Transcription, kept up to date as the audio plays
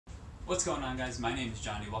What's going on, guys? My name is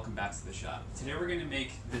Johnny. Welcome back to the shop. Today we're going to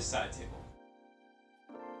make this side table.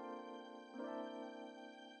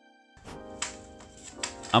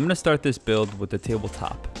 I'm going to start this build with the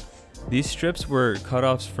tabletop. These strips were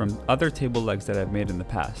cutoffs from other table legs that I've made in the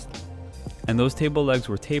past. And those table legs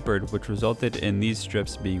were tapered, which resulted in these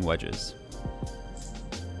strips being wedges.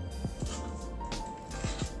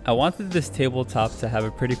 I wanted this tabletop to have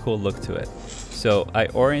a pretty cool look to it, so I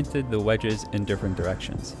oriented the wedges in different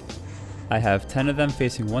directions. I have 10 of them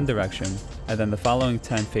facing one direction, and then the following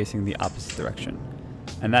 10 facing the opposite direction.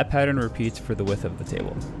 And that pattern repeats for the width of the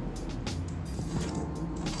table.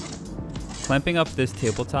 Clamping up this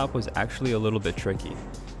tabletop was actually a little bit tricky.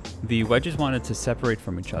 The wedges wanted to separate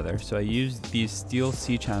from each other, so I used these steel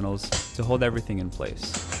C-channels to hold everything in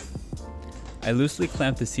place. I loosely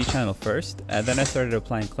clamped the C-channel first, and then I started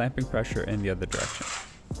applying clamping pressure in the other direction.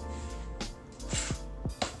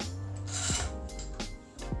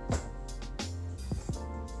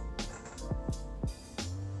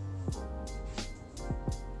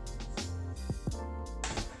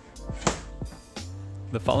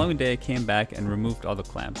 The following day I came back and removed all the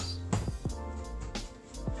clamps.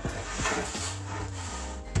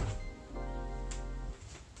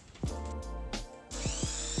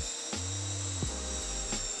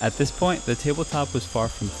 At this point, the tabletop was far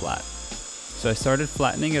from flat, so I started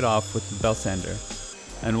flattening it off with the belt sander,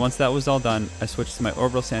 and once that was all done, I switched to my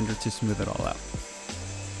orbital sander to smooth it all out.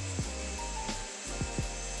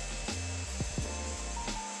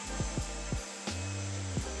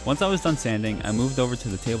 Once I was done sanding, I moved over to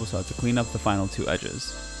the table saw to clean up the final two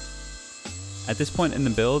edges. At this point in the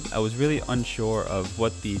build, I was really unsure of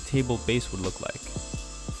what the table base would look like.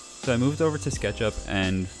 So I moved over to SketchUp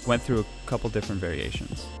and went through a couple different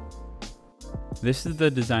variations. This is the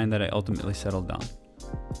design that I ultimately settled on.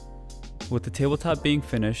 With the tabletop being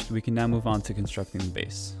finished, we can now move on to constructing the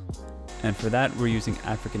base. And for that, we're using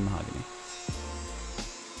African mahogany.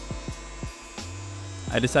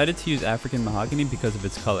 I decided to use African mahogany because of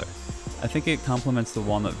its color. I think it complements the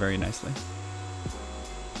walnut very nicely.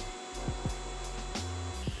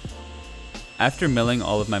 After milling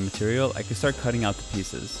all of my material, I could start cutting out the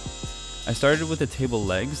pieces. I started with the table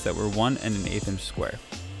legs that were 1 1/8 inch square.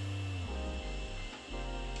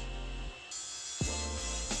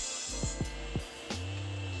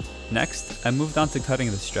 Next, I moved on to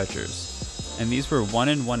cutting the stretchers, and these were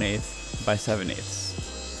 1 1/8 by 7/8.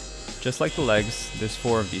 Just like the legs, there's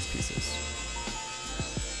 4 of these pieces.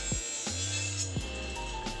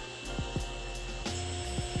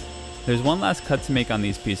 There's one last cut to make on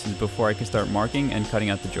these pieces before I can start marking and cutting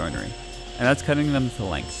out the joinery, and that's cutting them to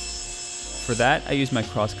length. For that, I used my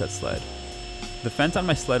crosscut sled. The fence on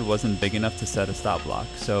my sled wasn't big enough to set a stop block,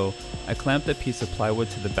 so I clamped a piece of plywood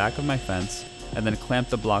to the back of my fence and then clamped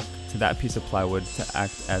the block to that piece of plywood to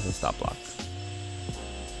act as a stop block.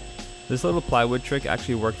 This little plywood trick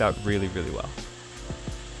actually worked out really well.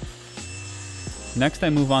 Next I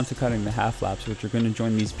move on to cutting the half flaps, which are going to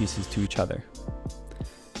join these pieces to each other.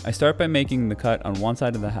 I start by making the cut on one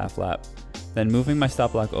side of the half flap, then moving my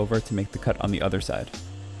stop block over to make the cut on the other side.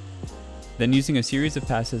 Then using a series of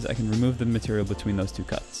passes I can remove the material between those two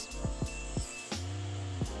cuts.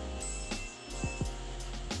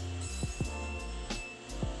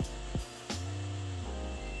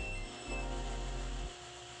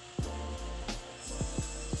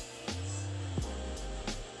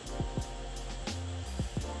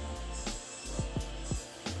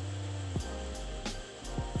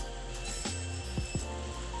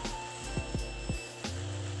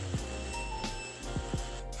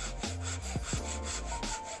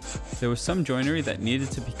 There was some joinery that needed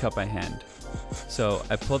to be cut by hand, so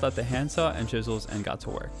I pulled out the handsaw and chisels and got to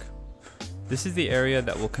work. This is the area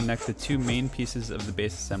that will connect the two main pieces of the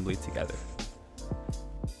base assembly together.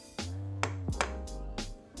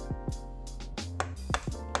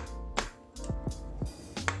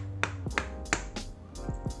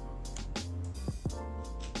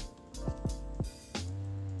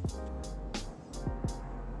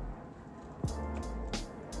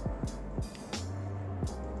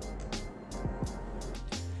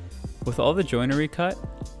 With all the joinery cut,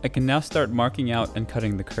 I can now start marking out and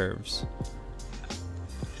cutting the curves.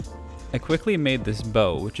 I quickly made this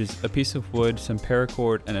bow, which is a piece of wood, some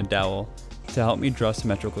paracord, and a dowel to help me draw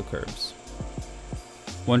symmetrical curves.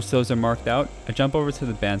 Once those are marked out, I jump over to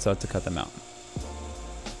the bandsaw to cut them out.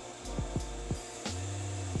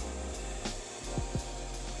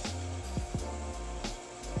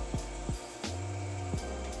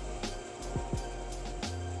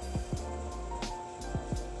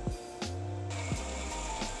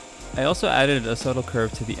 I also added a subtle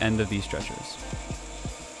curve to the end of these stretchers.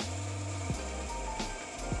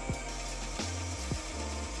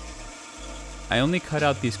 I only cut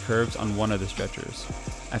out these curves on one of the stretchers.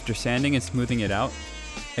 After sanding and smoothing it out,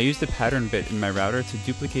 I used a pattern bit in my router to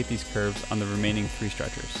duplicate these curves on the remaining 3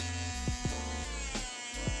 stretchers.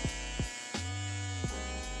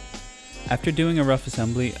 After doing a rough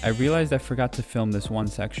assembly, I realized I forgot to film this one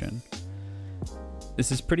section. This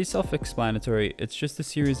is pretty self-explanatory, it's just a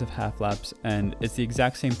series of half laps, and it's the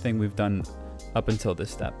exact same thing we've done up until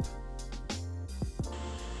this step.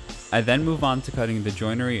 I then move on to cutting the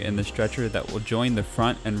joinery in the stretcher that will join the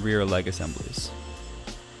front and rear leg assemblies.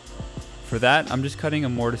 For that, I'm just cutting a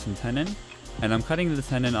mortise and tenon, and I'm cutting the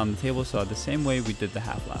tenon on the table saw the same way we did the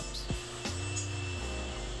half laps.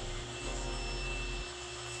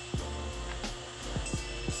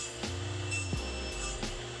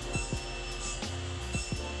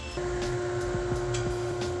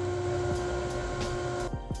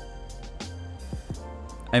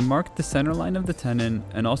 I marked the center line of the tenon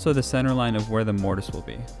and also the center line of where the mortise will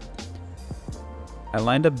be. I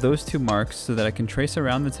lined up those 2 marks so that I can trace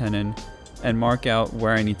around the tenon and mark out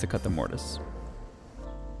where I need to cut the mortise.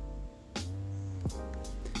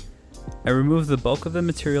 I removed the bulk of the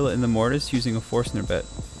material in the mortise using a Forstner bit,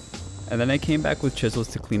 and then I came back with chisels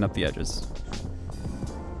to clean up the edges.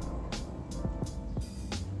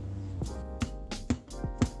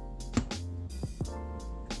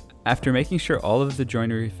 After making sure all of the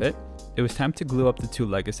joinery fit, it was time to glue up the 2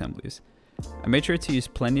 leg assemblies. I made sure to use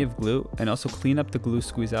plenty of glue and also clean up the glue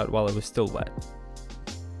squeeze out while it was still wet.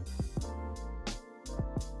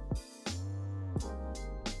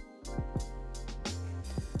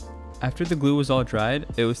 After the glue was all dried,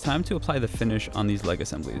 it was time to apply the finish on these leg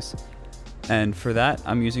assemblies. And for that,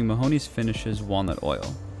 I'm using Mahoney's Finishes Walnut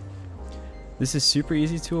Oil. This is super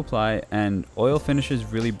easy to apply, and oil finishes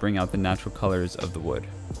really bring out the natural colors of the wood.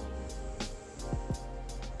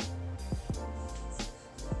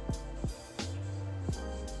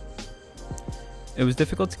 It was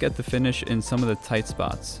difficult to get the finish in some of the tight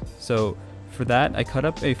spots, so for that I cut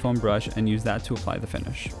up a foam brush and used that to apply the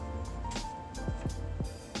finish.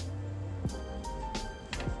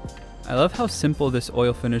 I love how simple this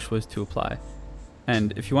oil finish was to apply,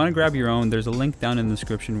 and if you want to grab your own, there's a link down in the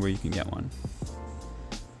description where you can get one.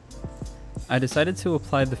 I decided to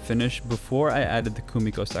apply the finish before I added the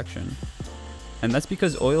kumiko section, and that's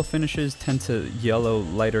because oil finishes tend to yellow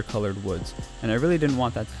lighter colored woods, and I really didn't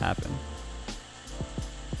want that to happen.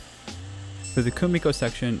 For the kumiko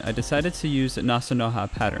section, I decided to use a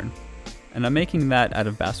Nasanoha pattern, and I'm making that out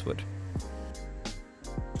of basswood.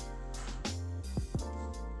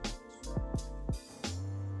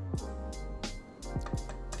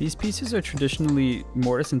 These pieces are traditionally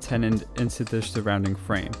mortise and tenoned into the surrounding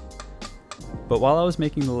frame, but while I was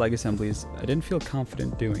making the leg assemblies, I didn't feel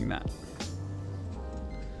confident doing that.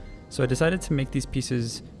 So I decided to make these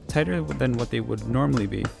pieces tighter than what they would normally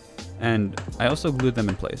be, and I also glued them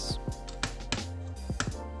in place.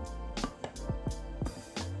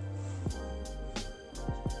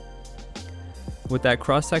 With that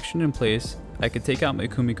cross section in place, I could take out my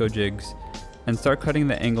kumiko jigs and start cutting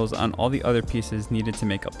the angles on all the other pieces needed to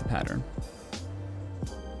make up the pattern.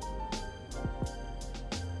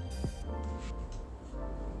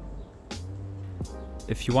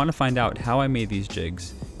 If you want to find out how I made these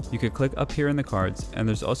jigs, you could click up here in the cards, and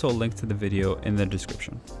there's also a link to the video in the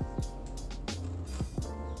description.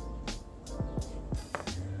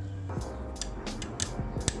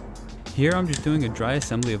 Here I'm just doing a dry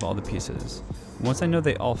assembly of all the pieces. Once I know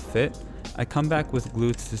they all fit, I come back with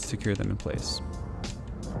glue to secure them in place.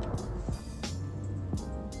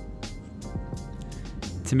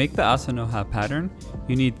 To make the Asanoha pattern,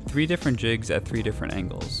 you need 3 different jigs at 3 different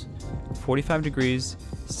angles: 45 degrees,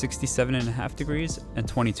 67.5 degrees, and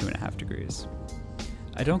 22.5 degrees.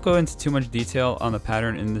 I don't go into too much detail on the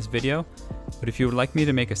pattern in this video, but if you would like me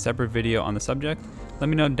to make a separate video on the subject, let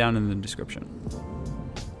me know down in the description.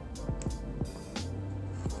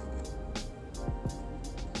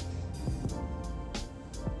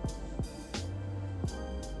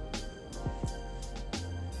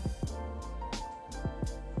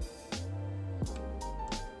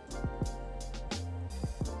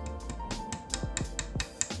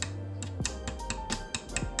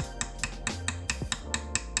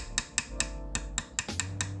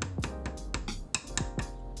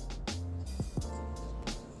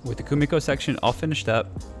 With the kumiko section all finished up,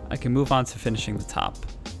 I can move on to finishing the top.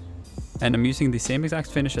 And I'm using the same exact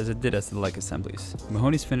finish as I did as the leg assemblies,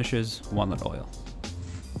 Mahoney's Finishes Walnut Oil.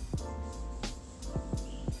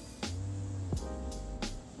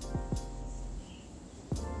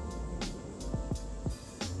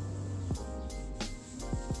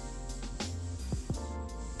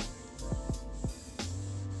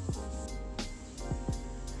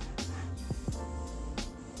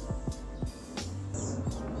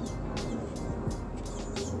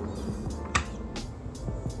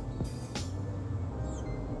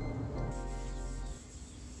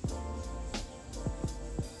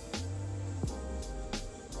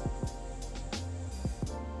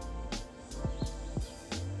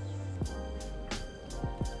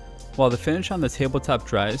 While the finish on the tabletop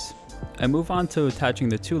dries, I move on to attaching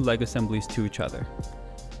the two leg assemblies to each other.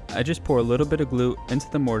 I just pour a little bit of glue into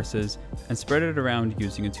the mortises and spread it around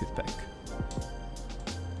using a toothpick.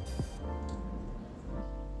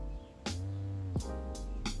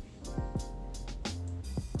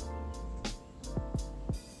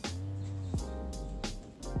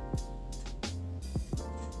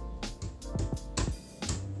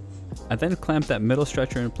 I then clamp that middle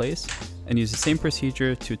stretcher in place and use the same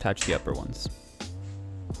procedure to attach the upper ones.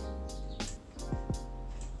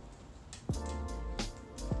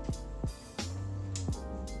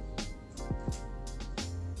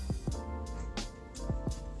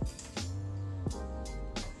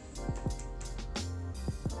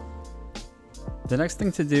 The next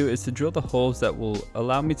thing to do is to drill the holes that will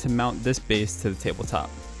allow me to mount this base to the tabletop.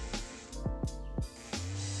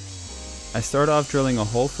 I start off drilling a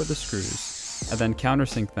hole for the screws, and then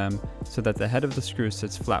countersink them so that the head of the screw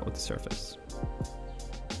sits flat with the surface.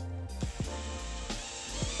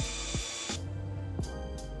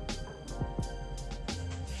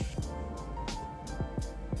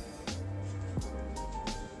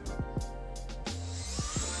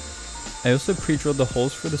 I also pre-drilled the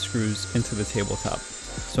holes for the screws into the tabletop,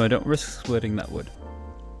 so I don't risk splitting that wood.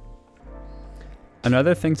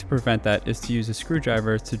 Another thing to prevent that is to use a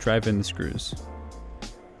screwdriver to drive in the screws.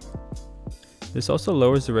 This also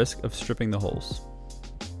lowers the risk of stripping the holes.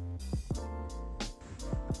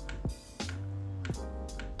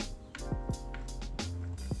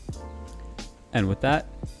 And with that,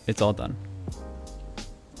 it's all done.